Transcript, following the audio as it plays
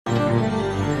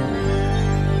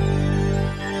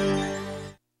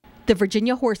The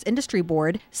Virginia Horse Industry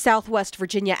Board, Southwest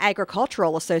Virginia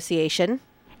Agricultural Association,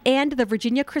 and the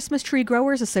Virginia Christmas Tree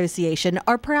Growers Association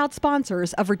are proud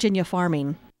sponsors of Virginia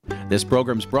farming. This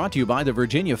program's brought to you by the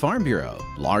Virginia Farm Bureau.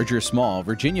 Large or small,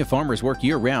 Virginia farmers work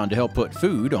year-round to help put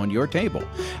food on your table.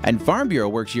 And Farm Bureau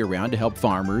works year-round to help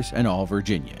farmers and all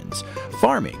Virginians.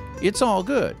 Farming, it's all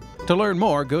good. To learn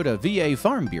more, go to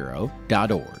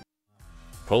vafarmbureau.org.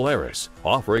 Polaris,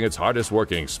 offering its hardest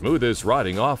working, smoothest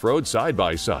riding off-road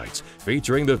side-by-sides,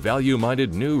 featuring the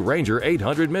value-minded new Ranger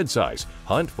 800 midsize.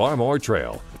 Hunt, farm, or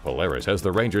trail. Polaris has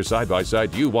the Ranger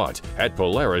side-by-side you want at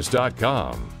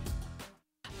Polaris.com.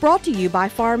 Brought to you by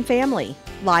Farm Family,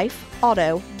 Life,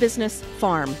 Auto, Business,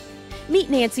 Farm. Meet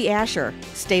Nancy Asher,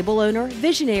 stable owner,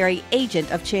 visionary, agent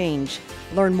of change.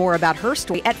 Learn more about her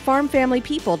story at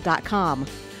farmfamilypeople.com.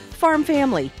 Farm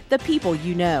Family, the people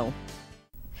you know.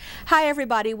 Hi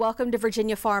everybody, welcome to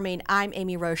Virginia Farming. I'm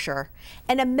Amy Rocher.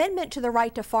 An amendment to the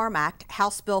Right to Farm Act,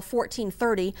 House Bill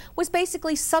 1430, was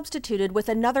basically substituted with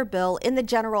another bill in the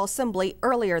General Assembly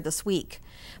earlier this week.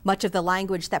 Much of the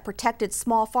language that protected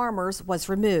small farmers was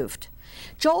removed.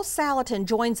 Joel Salatin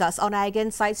joins us on Ag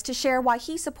Insights to share why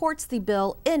he supports the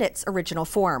bill in its original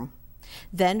form.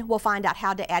 Then we'll find out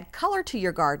how to add color to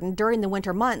your garden during the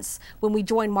winter months when we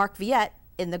join Mark Viette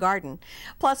in the garden.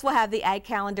 Plus, we'll have the Ag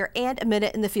Calendar and a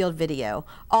Minute in the Field video.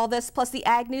 All this plus the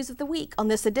Ag News of the Week on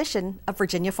this edition of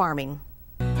Virginia Farming.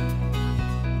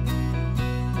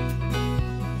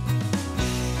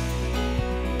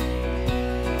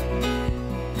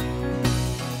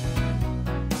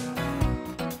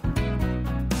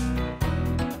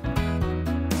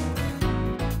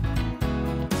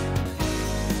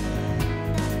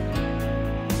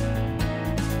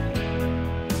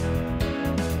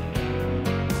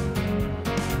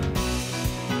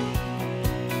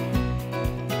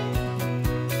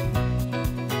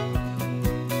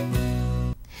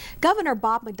 Governor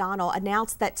Bob McDonnell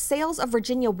announced that sales of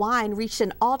Virginia wine reached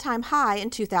an all-time high in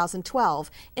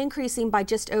 2012, increasing by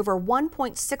just over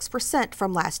 1.6%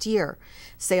 from last year.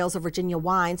 Sales of Virginia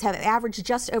wines have averaged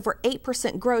just over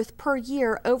 8% growth per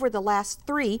year over the last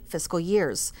 3 fiscal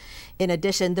years. In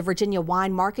addition, the Virginia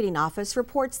Wine Marketing Office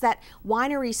reports that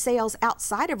winery sales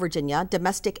outside of Virginia,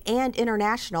 domestic and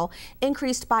international,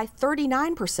 increased by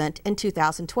 39% in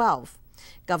 2012.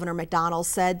 Governor McDonnell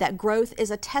said that growth is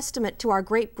a testament to our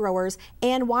grape growers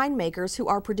and winemakers who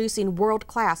are producing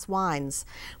world-class wines.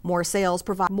 More sales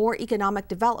provide more economic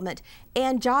development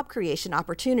and job creation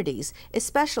opportunities,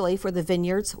 especially for the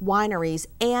vineyards, wineries,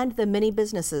 and the many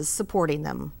businesses supporting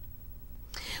them.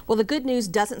 Well, the good news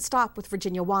doesn't stop with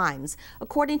Virginia wines.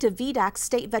 According to VDAC's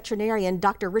state veterinarian,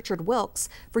 Dr. Richard Wilkes,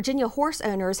 Virginia horse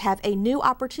owners have a new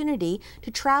opportunity to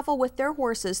travel with their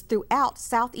horses throughout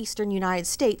southeastern United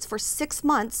States for 6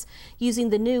 months using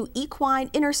the new Equine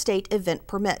Interstate Event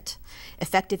Permit.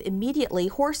 Effective immediately,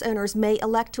 horse owners may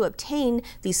elect to obtain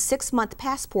the 6-month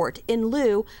passport in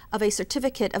lieu of a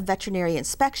certificate of veterinary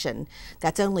inspection.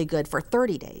 That's only good for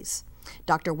 30 days.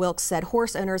 Dr. Wilkes said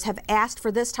horse owners have asked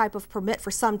for this type of permit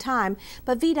for some time,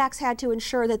 but VDACs had to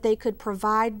ensure that they could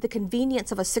provide the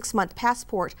convenience of a 6-month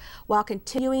passport while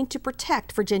continuing to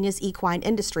protect Virginia's equine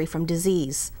industry from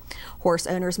disease. Horse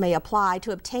owners may apply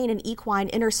to obtain an equine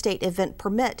interstate event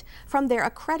permit from their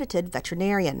accredited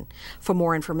veterinarian. For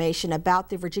more information about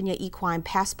the Virginia Equine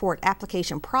Passport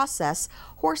application process,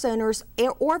 horse owners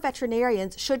or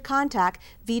veterinarians should contact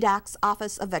VDAC's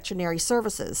Office of Veterinary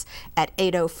Services at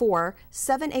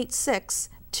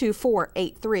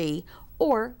 804-786-2483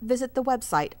 or visit the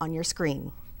website on your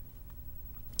screen.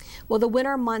 Well, the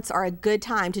winter months are a good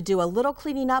time to do a little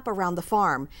cleaning up around the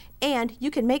farm, and you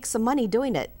can make some money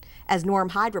doing it. As Norm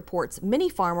Hyde reports, many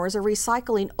farmers are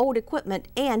recycling old equipment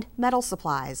and metal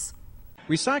supplies.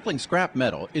 Recycling scrap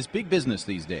metal is big business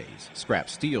these days. Scrap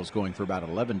steel's going for about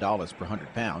 $11 per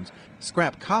 100 pounds.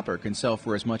 Scrap copper can sell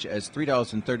for as much as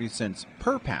 $3.30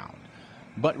 per pound.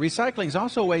 But recycling's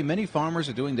also a way many farmers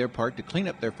are doing their part to clean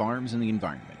up their farms and the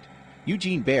environment.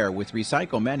 Eugene Baer with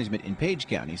Recycle Management in Page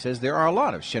County says there are a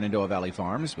lot of Shenandoah Valley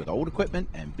farms with old equipment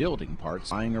and building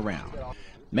parts lying around.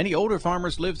 Many older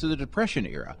farmers lived through the Depression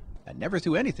era and never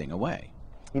threw anything away.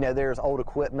 You know, there's old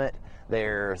equipment,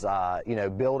 there's,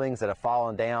 buildings that have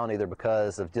fallen down either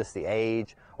because of just the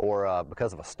age or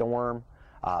because of a storm.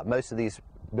 Most of these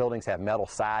buildings have metal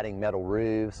siding, metal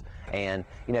roofs, and,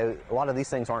 a lot of these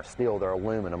things aren't steel, they're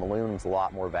aluminum. Aluminum's a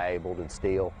lot more valuable than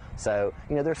steel. So,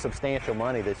 there's substantial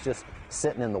money that's just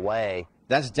sitting in the way.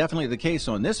 That's definitely the case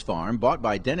on this farm, bought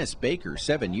by Dennis Baker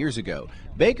 7 years ago.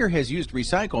 Baker has used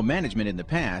Recycle Management in the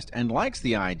past and likes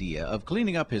the idea of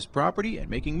cleaning up his property and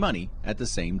making money at the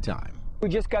same time. We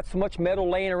just got so much metal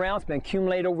laying around. It's been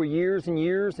accumulated over years and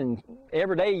years, and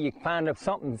every day you find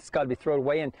something that's got to be thrown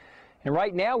away. And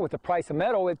right now, with the price of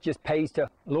metal, it just pays to a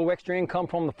little extra income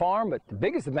from the farm. But the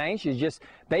biggest advantage is just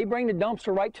they bring the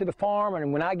dumpster right to the farm,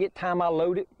 and when I get time, I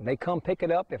load it. They come pick it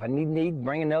up. If I need,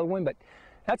 bring another one. But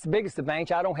that's the biggest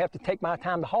advantage. I don't have to take my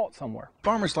time to haul it somewhere.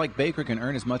 Farmers like Baker can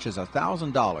earn as much as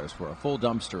 $1,000 for a full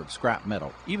dumpster of scrap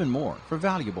metal, even more for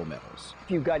valuable metals.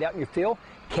 If you've got out in your field,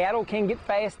 cattle can get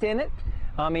fast in it.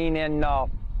 I mean, and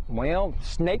well,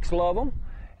 snakes love them.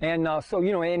 And so,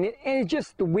 you know, and it's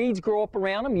just the weeds grow up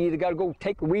around them. You either got to go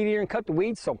take the weed eater and cut the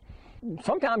weeds. So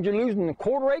sometimes you're losing a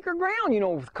quarter-acre ground, you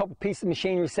know, with a couple pieces of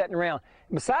machinery sitting around.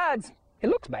 Besides, it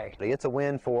looks bad. It's a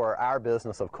win for our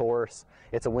business, of course.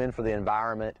 It's a win for the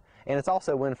environment. And it's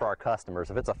also a win for our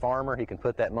customers. If it's a farmer, he can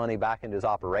put that money back into his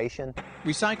operation.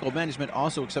 Recycle Management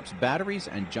also accepts batteries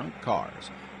and junk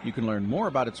cars. You can learn more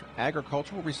about its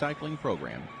agricultural recycling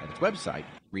program at its website,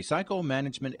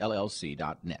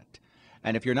 recyclemanagementllc.net.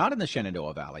 And if you're not in the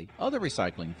Shenandoah Valley, other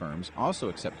recycling firms also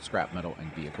accept scrap metal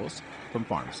and vehicles from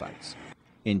farm sites.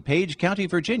 In Page County,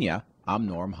 Virginia, I'm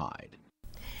Norm Hyde.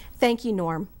 Thank you,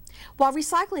 Norm. While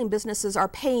recycling businesses are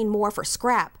paying more for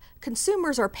scrap,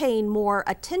 consumers are paying more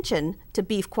attention to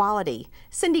beef quality.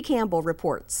 Cindy Campbell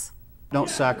reports. Don't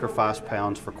sacrifice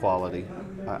pounds for quality,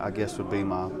 I guess would be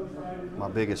my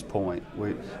biggest point.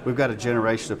 We've got a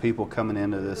generation of people coming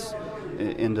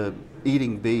into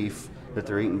eating beef, that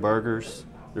they're eating burgers,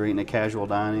 they're eating a casual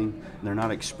dining, and they're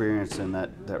not experiencing that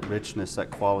richness,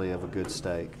 that quality of a good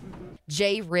steak.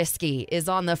 Jay Risky is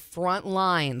on the front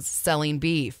lines selling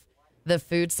beef. The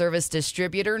food service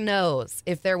distributor knows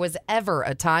if there was ever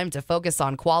a time to focus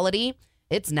on quality,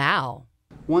 it's now.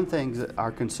 One thing that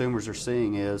our consumers are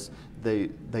seeing is they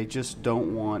just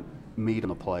don't want meat on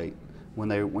the plate. When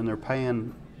they're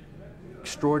paying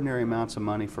extraordinary amounts of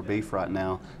money for beef right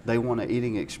now, they want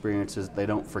eating experiences they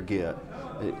don't forget.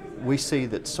 We see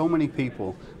that so many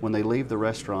people, when they leave the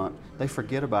restaurant, they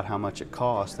forget about how much it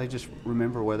costs. They just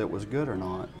remember whether it was good or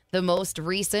not. The most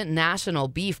recent national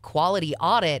beef quality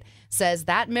audit says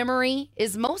that memory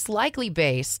is most likely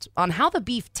based on how the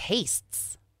beef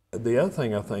tastes. The other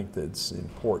thing I think that's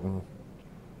important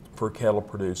for cattle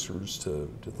producers to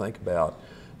think about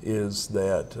is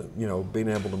that, you know, being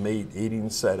able to meet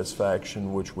eating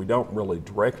satisfaction, which we don't really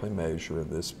directly measure in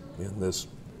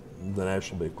the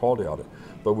National Beef Quality Audit,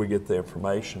 but we get the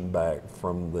information back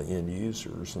from the end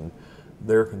users, and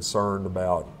they're concerned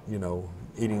about, you know,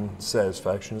 eating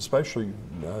satisfaction, especially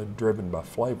driven by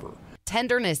flavor.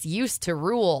 Tenderness used to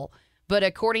rule, but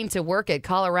according to work at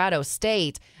Colorado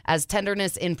State, as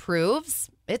tenderness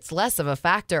improves, it's less of a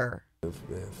factor. We've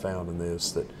found in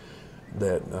this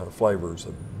that flavor is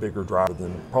a bigger driver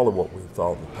than probably what we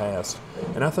thought in the past.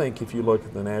 And I think if you look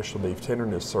at the National Beef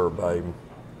Tenderness Survey,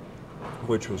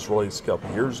 which was released a couple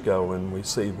of years ago, and we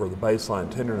see where the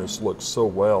baseline tenderness looks so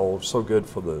good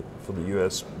for the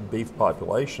U.S. beef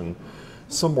population,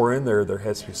 somewhere in there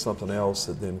has to be something else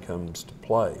that then comes to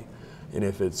play. And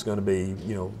if it's going to be,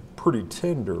 you know, pretty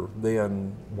tender,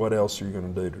 then what else are you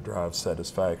going to do to drive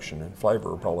satisfaction? And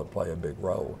flavor will probably play a big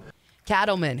role.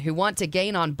 Cattlemen who want to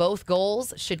gain on both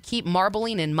goals should keep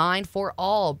marbling in mind for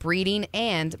all breeding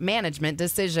and management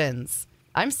decisions.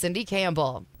 I'm Cindy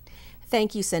Campbell.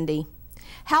 Thank you, Cindy.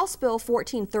 House Bill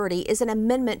 1430 is an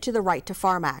amendment to the Right to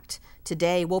Farm Act.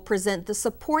 Today, we'll present the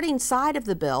supporting side of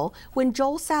the bill when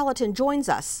Joel Salatin joins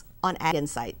us on Ag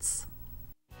Insights.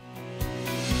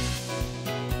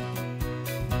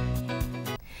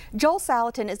 Joel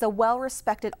Salatin is a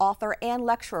well-respected author and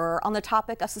lecturer on the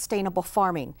topic of sustainable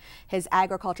farming. His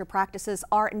agriculture practices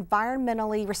are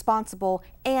environmentally responsible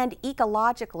and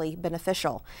ecologically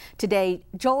beneficial. Today,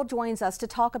 Joel joins us to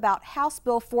talk about House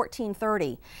Bill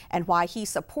 1430 and why he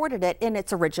supported it in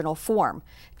its original form.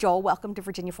 Joel, welcome to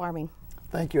Virginia Farming.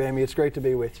 Thank you, Amy. It's great to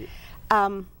be with you.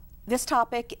 This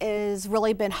topic has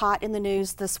really been hot in the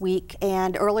news this week,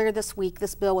 and earlier this week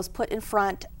this bill was put in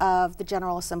front of the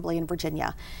General Assembly in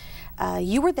Virginia.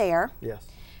 You were there. Yes.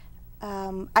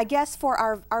 I guess for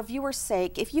our viewers'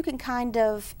 sake, if you can kind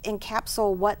of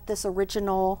encapsulate what this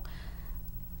original,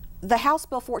 the House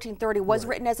Bill 1430 was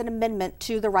written as an amendment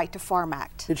to the Right to Farm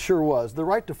Act. It sure was. The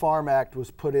Right to Farm Act was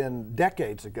put in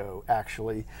decades ago,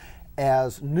 actually,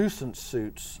 as nuisance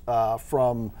suits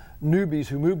from newbies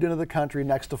who moved into the country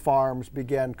next to farms,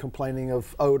 began complaining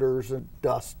of odors and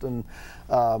dust and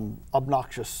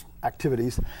obnoxious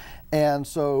activities. And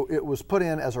so it was put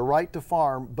in as a right to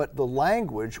farm, but the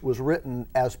language was written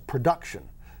as production.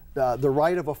 The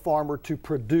right of a farmer to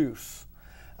produce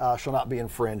shall not be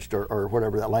infringed, or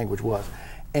whatever that language was.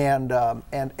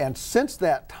 And since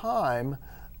that time,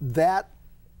 that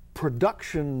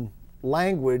production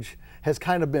language has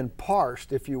kind of been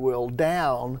parsed, if you will,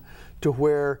 down to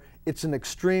where it's an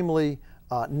extremely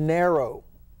narrow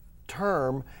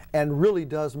term and really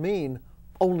does mean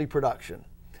only production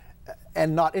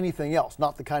and not anything else,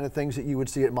 not the kind of things that you would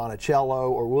see at Monticello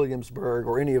or Williamsburg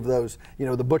or any of those, you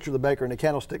know, the butcher, the baker, and the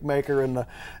candlestick maker, and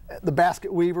the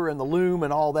basket weaver, and the loom,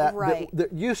 and all that, right,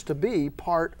 that used to be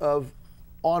part of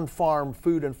on-farm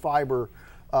food and fiber,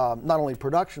 not only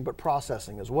production, but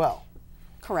processing as well.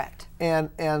 Correct.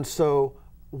 And so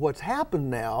what's happened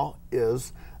now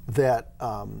is that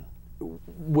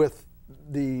with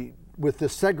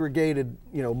this segregated,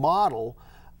 you know, model,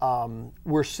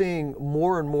 we're seeing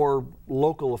more and more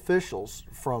local officials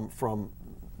from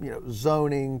you know,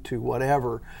 zoning to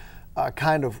whatever,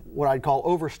 kind of what I'd call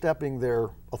overstepping their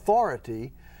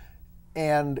authority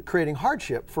and creating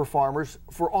hardship for farmers,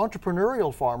 for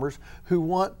entrepreneurial farmers who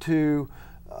want to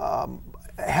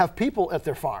have people at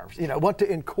their farms, you know, want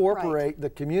to incorporate the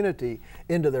community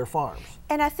into their farms.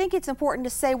 And I think it's important to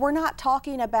say we're not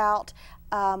talking about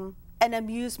an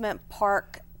amusement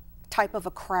park type of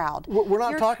a crowd. We're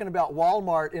not talking about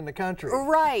Walmart in the country.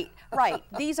 Right, right.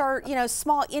 These are, you know,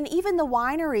 small, and even the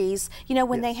wineries, you know,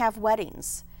 when they have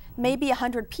weddings, maybe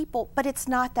 100 people, but it's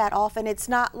not that often. It's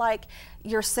not like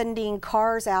you're sending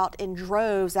cars out in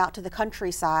droves out to the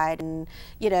countryside and,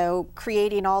 you know,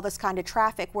 creating all this kind of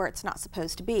traffic where it's not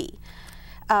supposed to be.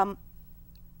 And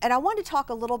I want to talk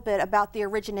a little bit about the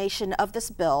origination of this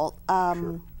bill.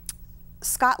 Sure.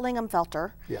 Scott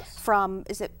Linghamfelter from,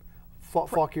 is it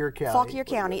Fauquier County. Fauquier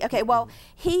County. Okay, well,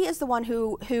 he is the one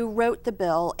who wrote the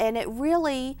bill, and it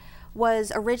really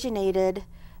was originated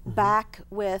back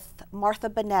with Martha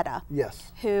Bonetta,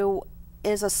 who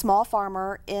is a small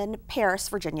farmer in Paris,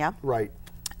 Virginia. Right.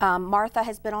 Martha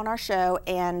has been on our show,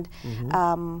 and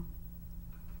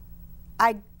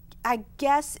I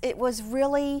guess it was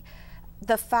really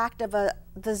the fact of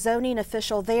the zoning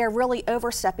official there really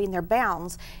overstepping their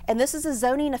bounds, and this is a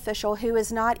zoning official who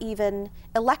is not even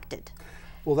elected.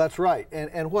 Well, that's right,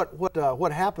 and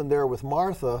what happened there with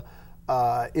Martha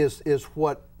is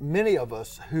what many of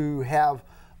us who have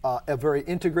a very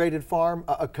integrated farm,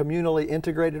 a communally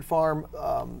integrated farm,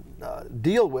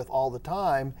 deal with all the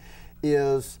time,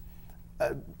 is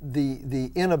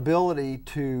the inability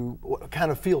to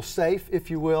kind of feel safe,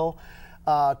 if you will,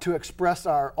 to express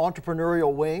our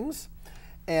entrepreneurial wings.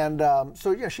 And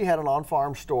so yeah, she had an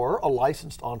on-farm store, a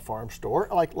licensed on-farm store,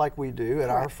 like we do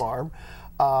at our farm,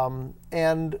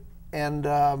 and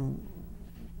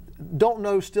don't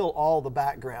know still all the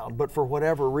background, but for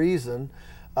whatever reason,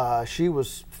 she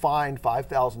was fined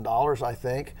 $5,000, I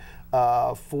think,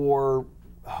 for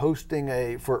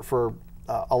hosting for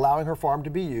allowing her farm to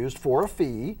be used for a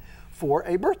fee for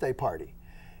a birthday party.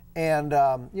 And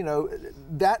you know,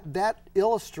 that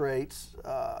illustrates,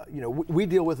 you know, we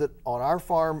deal with it on our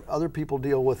farm, other people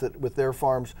deal with it with their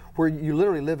farms, where you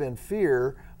literally live in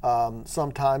fear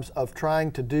sometimes of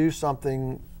trying to do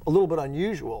something a little bit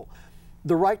unusual.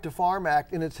 The Right to Farm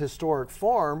Act in its historic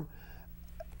form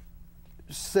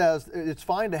says it's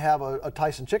fine to have a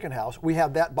Tyson chicken house. We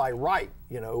have that by right,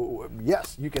 you know,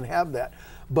 yes, you can have that.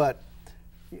 But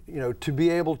you know, to be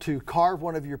able to carve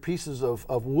one of your pieces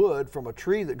of wood from a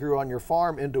tree that grew on your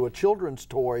farm into a children's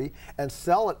toy and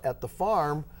sell it at the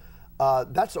farm,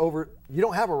 that's over. You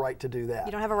don't have a right to do that.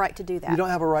 You don't have a right to do that. You don't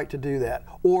have a right to do that.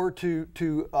 Or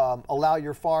to allow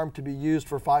your farm to be used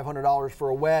for $500 for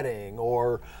a wedding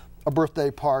or a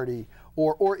birthday party,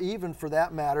 or even for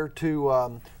that matter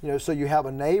to, you know, so you have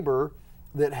a neighbor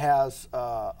that has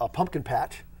a pumpkin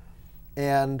patch,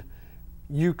 and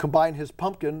you combine his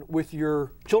pumpkin with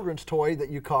your children's toy that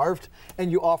you carved,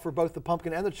 and you offer both the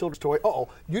pumpkin and the children's toy. Oh,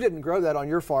 you didn't grow that on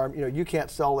your farm. You know, you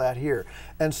can't sell that here.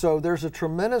 And so there's a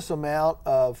tremendous amount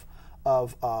of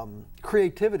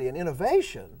creativity and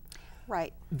innovation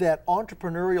that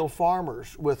entrepreneurial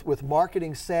farmers with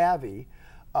marketing savvy,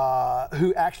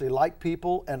 who actually like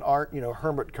people and aren't, you know,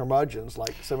 hermit curmudgeons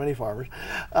like so many farmers,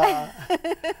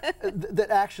 that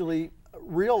actually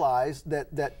realize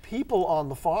that people on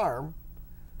the farm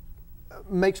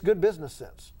makes good business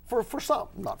sense for some,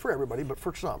 not for everybody, but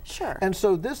for some. Sure. And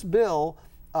so this bill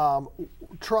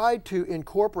tried to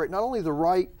incorporate not only the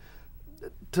right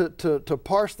to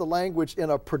parse the language in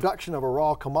a production of a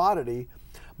raw commodity,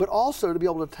 but also to be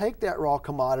able to take that raw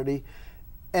commodity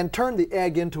and turn the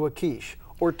egg into a quiche,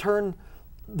 or turn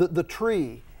the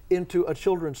tree into a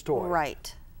children's toy.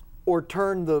 Right. Or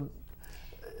turn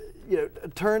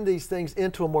turn these things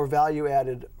into a more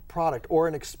value-added product or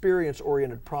an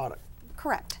experience-oriented product.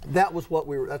 Correct. That's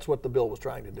what the bill was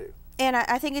trying to do. And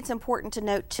I think it's important to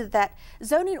note too that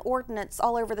zoning ordinance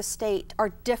all over the state are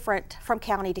different from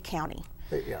county to county.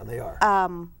 Yeah, they are.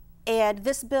 And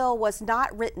this bill was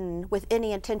not written with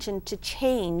any intention to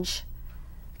change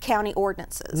county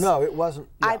ordinances. No, it wasn't.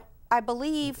 Yeah. I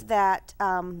believe that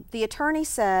the attorney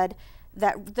said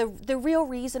that the real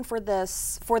reason for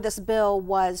this bill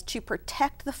was to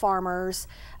protect the farmers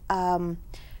from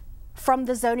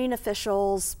the zoning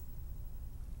officials,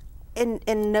 in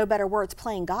no better words,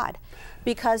 playing God,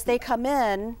 because they come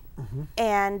in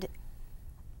and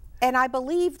I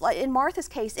believe, like in Martha's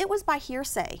case, it was by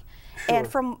hearsay. Sure. And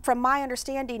from my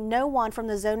understanding, no one from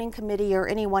the zoning committee or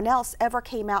anyone else ever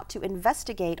came out to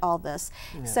investigate all this.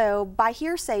 Yeah. So by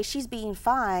hearsay, she's being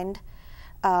fined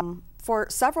for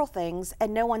several things,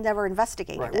 and no one's ever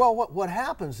investigated it. Well, what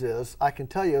happens is, I can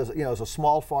tell you, as a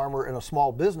small farmer and a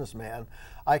small businessman,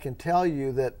 I can tell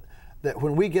you that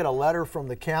when we get a letter from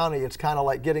the county, it's kind of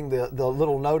like getting the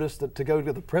little notice to go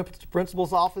to the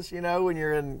principal's office, when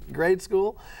you're in grade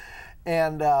school.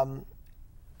 And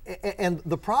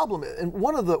the problem, and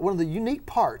one of the unique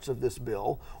parts of this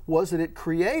bill was that it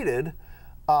created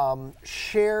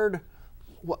shared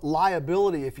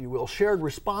liability, if you will, shared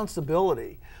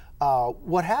responsibility.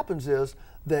 What happens is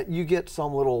that you get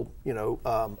some little,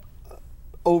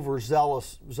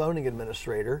 overzealous zoning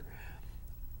administrator.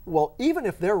 Well, even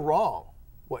if they're wrong,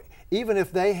 even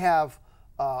if they have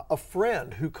a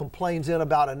friend who complains in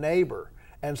about a neighbor,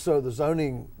 and so the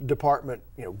zoning department,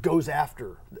 goes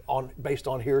after based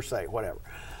on hearsay, whatever.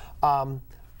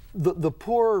 The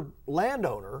poor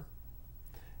landowner,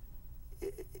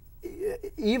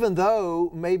 even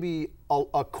though maybe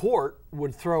a court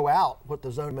would throw out what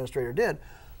the zoning administrator did,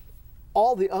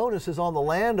 all the onus is on the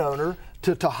landowner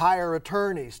to hire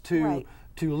attorneys, to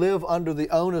live under the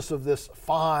onus of this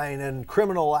fine and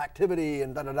criminal activity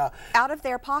and da-da-da. Out of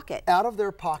their pocket. Out of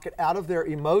their pocket, out of their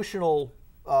emotional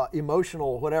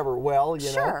whatever,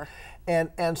 Sure.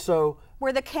 And so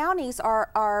where the counties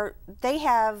they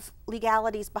have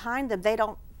legalities behind them. They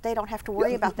don't have to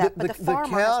worry about that, but the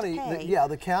farmer has to pay.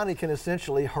 The county can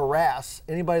essentially harass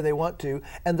anybody they want to,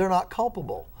 and they're not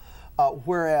culpable.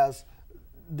 Whereas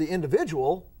the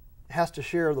individual has to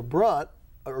share the brunt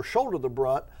or shoulder the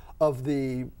brunt of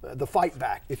the fight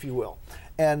back, if you will.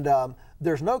 And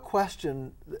there's no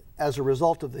question, as a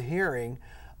result of the hearing,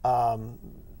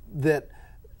 that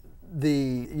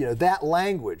that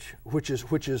language, which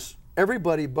is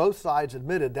everybody, both sides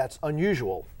admitted that's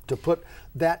unusual, to put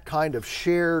that kind of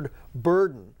shared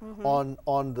burden on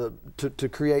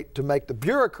to make the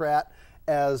bureaucrat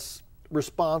as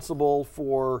responsible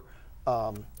for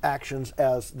actions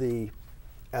as the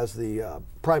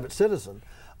private citizen.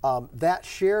 That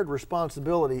shared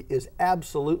responsibility is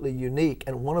absolutely unique,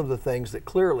 and one of the things that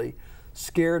clearly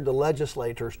scared the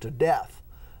legislators to death.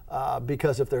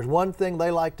 Because if there's one thing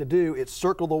they like to do, it's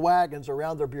circle the wagons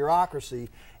around their bureaucracy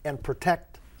and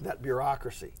protect that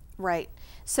bureaucracy. Right.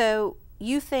 So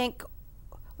you think,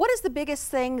 what is the biggest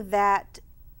thing that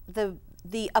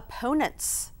the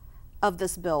opponents of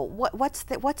this bill, what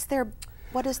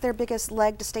is their biggest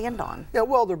leg to stand on? Yeah,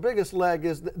 well, their biggest leg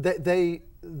is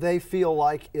they feel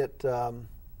like it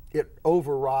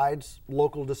overrides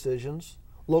local decisions,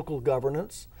 local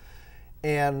governance,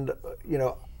 and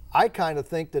I kind of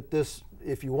think that this,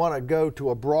 if you want to go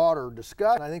to a broader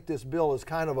discussion, I think this bill is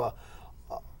kind of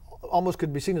almost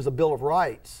could be seen as a Bill of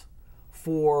Rights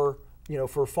for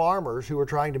farmers who are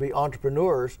trying to be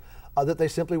entrepreneurs, that they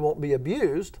simply won't be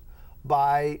abused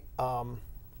by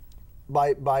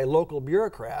local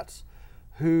bureaucrats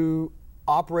who,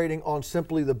 operating on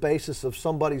simply the basis of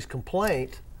somebody's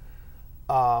complaint,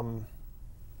 well,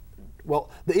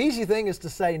 the easy thing is to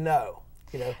say no.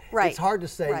 Right. It's hard to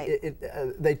say. Right.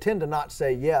 They tend to not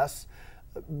say yes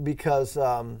because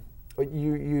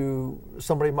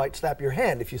somebody might slap your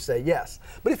hand if you say yes.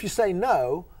 But if you say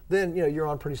no, then you're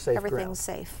on pretty safe ground. Everything's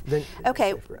safe.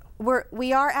 Okay,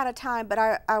 we are out of time, but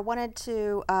I wanted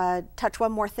to touch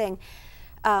one more thing.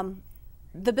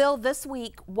 The bill this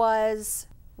week was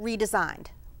redesigned.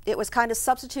 It was kind of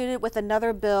substituted with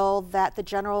another bill that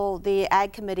the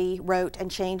Ag Committee wrote and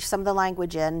changed some of the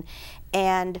language in,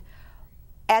 and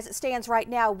as it stands right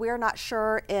now, we're not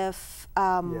sure if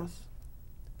Scott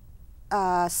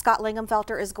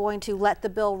Lingamfelter is going to let the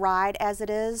bill ride as it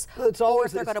is, or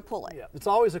if they're going to pull it. Yeah, it's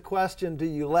always a question: do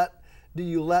you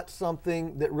let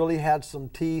something that really had some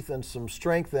teeth and some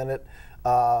strength in it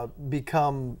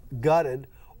become gutted,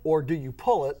 or do you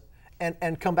pull it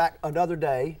and come back another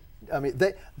day? I mean,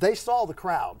 they saw the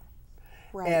crowd,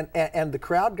 right. and the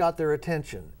crowd got their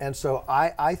attention, and so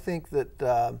I think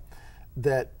that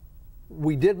that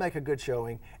we did make a good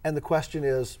showing, and the question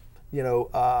is,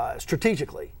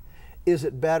 strategically, is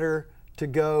it better to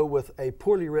go with a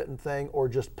poorly written thing, or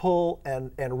just pull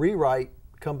and rewrite,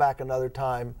 come back another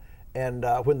time, and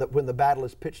when the battle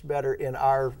is pitched better in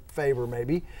our favor,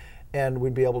 maybe, and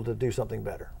we'd be able to do something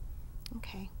better.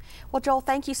 Okay. Well, Joel,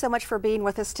 thank you so much for being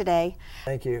with us today.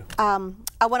 Thank you.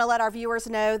 I want to let our viewers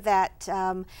know that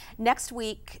next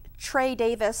week, Trey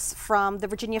Davis from the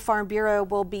Virginia Farm Bureau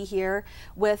will be here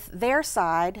with their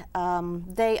side.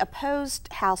 They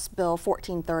opposed House Bill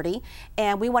 1430,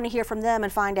 and we want to hear from them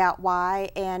and find out why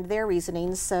and their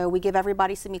reasonings, so we give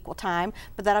everybody some equal time,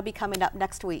 but that'll be coming up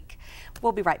next week.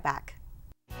 We'll be right back.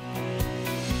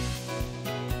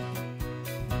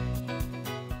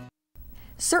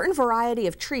 Certain variety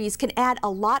of trees can add a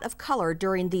lot of color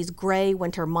during these gray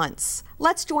winter months.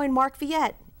 Let's join Mark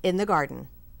Viette in the garden.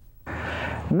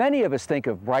 Many of us think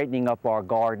of brightening up our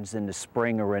gardens in the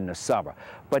spring or in the summer,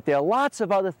 but there are lots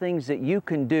of other things that you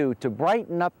can do to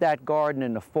brighten up that garden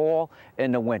in the fall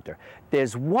and the winter.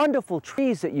 There's wonderful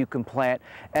trees that you can plant,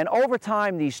 and over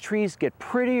time these trees get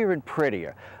prettier and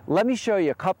prettier. Let me show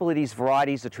you a couple of these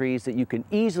varieties of trees that you can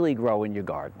easily grow in your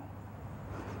garden.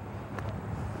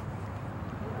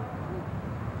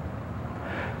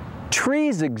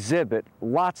 Trees exhibit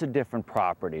lots of different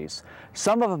properties.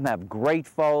 Some of them have great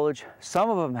foliage, some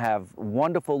of them have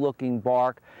wonderful looking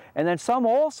bark, and then some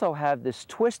also have this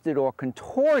twisted or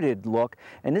contorted look,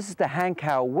 and this is the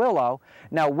Hankow willow.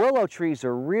 Now, willow trees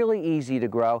are really easy to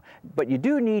grow, but you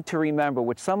do need to remember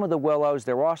with some of the willows,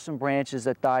 there are some branches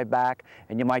that die back,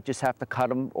 and you might just have to cut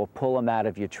them or pull them out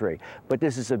of your tree. But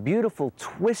this is a beautiful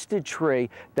twisted tree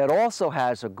that also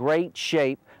has a great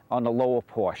shape on the lower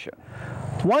portion.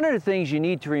 One of the things you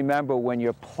need to remember when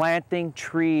you're planting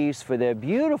trees for their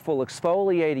beautiful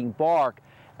exfoliating bark,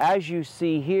 as you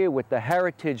see here with the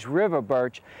Heritage River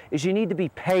Birch, is you need to be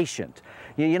patient.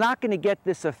 You're not going to get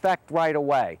this effect right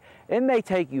away. It may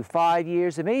take you 5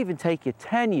 years, it may even take you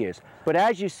 10 years, but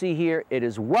as you see here, it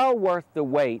is well worth the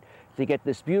wait to get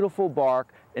this beautiful bark.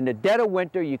 In the dead of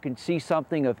winter, you can see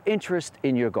something of interest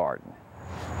in your garden.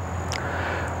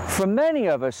 For many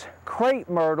of us, crepe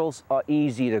myrtles are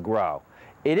easy to grow.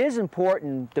 It is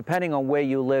important, depending on where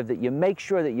you live, that you make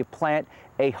sure that you plant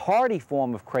a hardy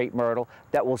form of crepe myrtle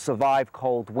that will survive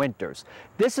cold winters.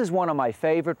 This is one of my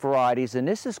favorite varieties, and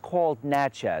this is called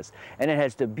Natchez, and it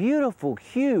has the beautiful,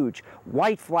 huge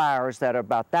white flowers that are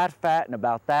about that fat and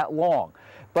about that long.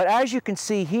 But as you can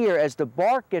see here, as the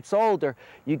bark gets older,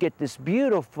 you get this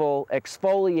beautiful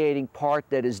exfoliating part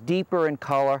that is deeper in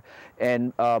color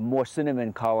and more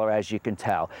cinnamon color, as you can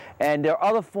tell. And there are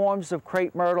other forms of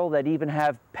crepe myrtle that even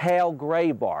have pale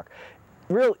gray bark.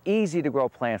 Real easy to grow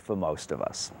plant for most of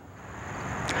us.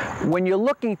 When you're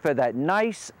looking for that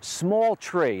nice small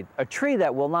tree, a tree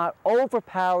that will not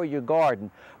overpower your garden,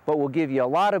 but will give you a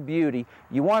lot of beauty,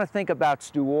 you want to think about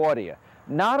Stewartia.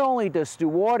 Not only does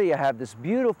Stewartia have this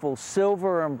beautiful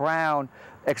silver and brown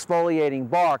exfoliating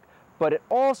bark, but it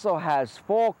also has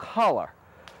fall color.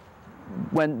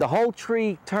 When the whole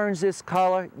tree turns this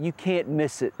color, you can't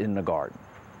miss it in the garden.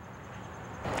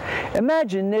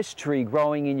 Imagine this tree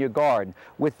growing in your garden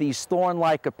with these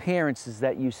thorn-like appearances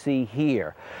that you see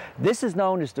here. This is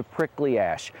known as the prickly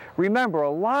ash. Remember,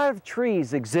 a lot of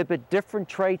trees exhibit different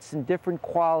traits and different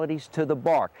qualities to the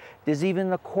bark. There's even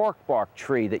the corkbark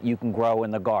tree that you can grow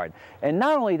in the garden. And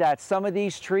not only that, some of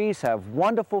these trees have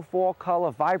wonderful fall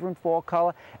color, vibrant fall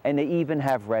color, and they even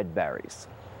have red berries.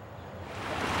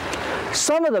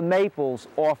 Some of the maples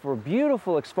offer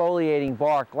beautiful exfoliating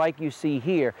bark like you see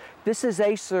here. This is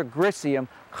Acer griseum,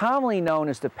 commonly known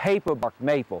as the paperbark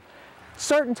maple.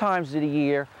 Certain times of the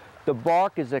year, the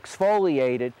bark is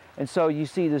exfoliated, and so you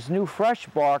see this new fresh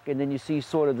bark, and then you see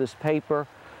sort of this paper,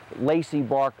 lacy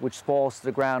bark which falls to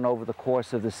the ground over the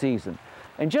course of the season.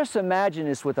 And just imagine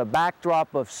this with a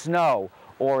backdrop of snow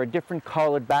or a different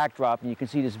colored backdrop, and you can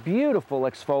see this beautiful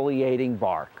exfoliating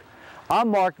bark. I'm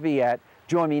Mark Viette.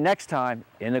 Join me next time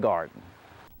in the garden.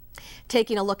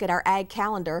 Taking a look at our ag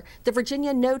calendar, the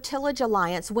Virginia No-Tillage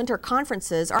Alliance winter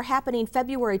conferences are happening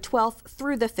February 12th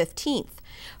through the 15th.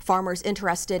 Farmers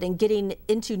interested in getting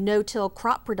into no-till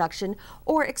crop production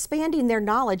or expanding their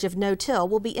knowledge of no-till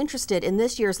will be interested in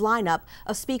this year's lineup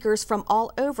of speakers from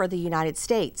all over the United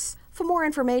States. For more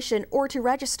information or to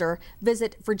register,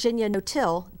 visit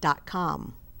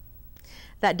virginianotill.com.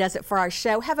 That does it for our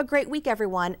show. Have a great week,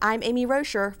 everyone. I'm Amy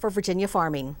Rocher for Virginia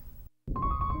Farming.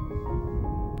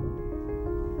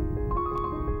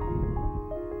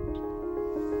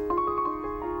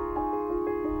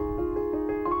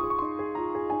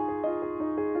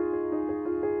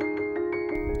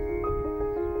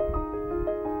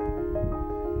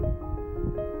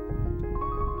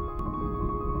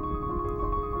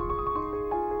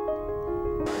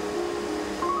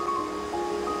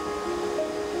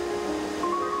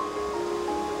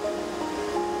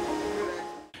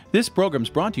 This program's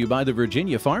brought to you by the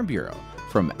Virginia Farm Bureau.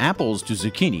 From apples to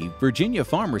zucchini, Virginia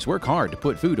farmers work hard to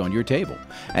put food on your table.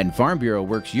 And Farm Bureau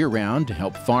works year-round to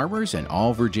help farmers and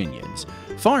all Virginians.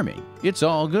 Farming, it's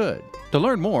all good. To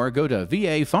learn more, go to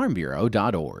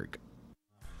vafarmbureau.org.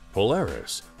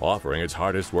 Polaris, offering its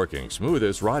hardest working,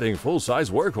 smoothest riding full-size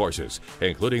workhorses,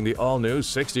 including the all-new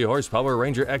 60-horsepower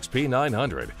Ranger XP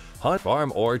 900, hunt,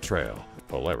 farm, or trail.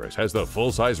 Polaris has the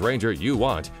full-size Ranger you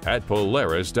want at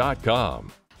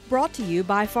Polaris.com. Brought to you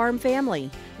by Farm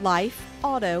Family. Life,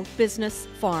 auto, business,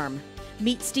 farm.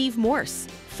 Meet Steve Morse,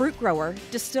 fruit grower,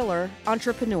 distiller,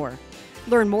 entrepreneur.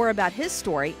 Learn more about his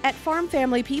story at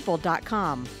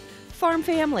farmfamilypeople.com. Farm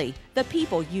Family, the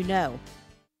people you know.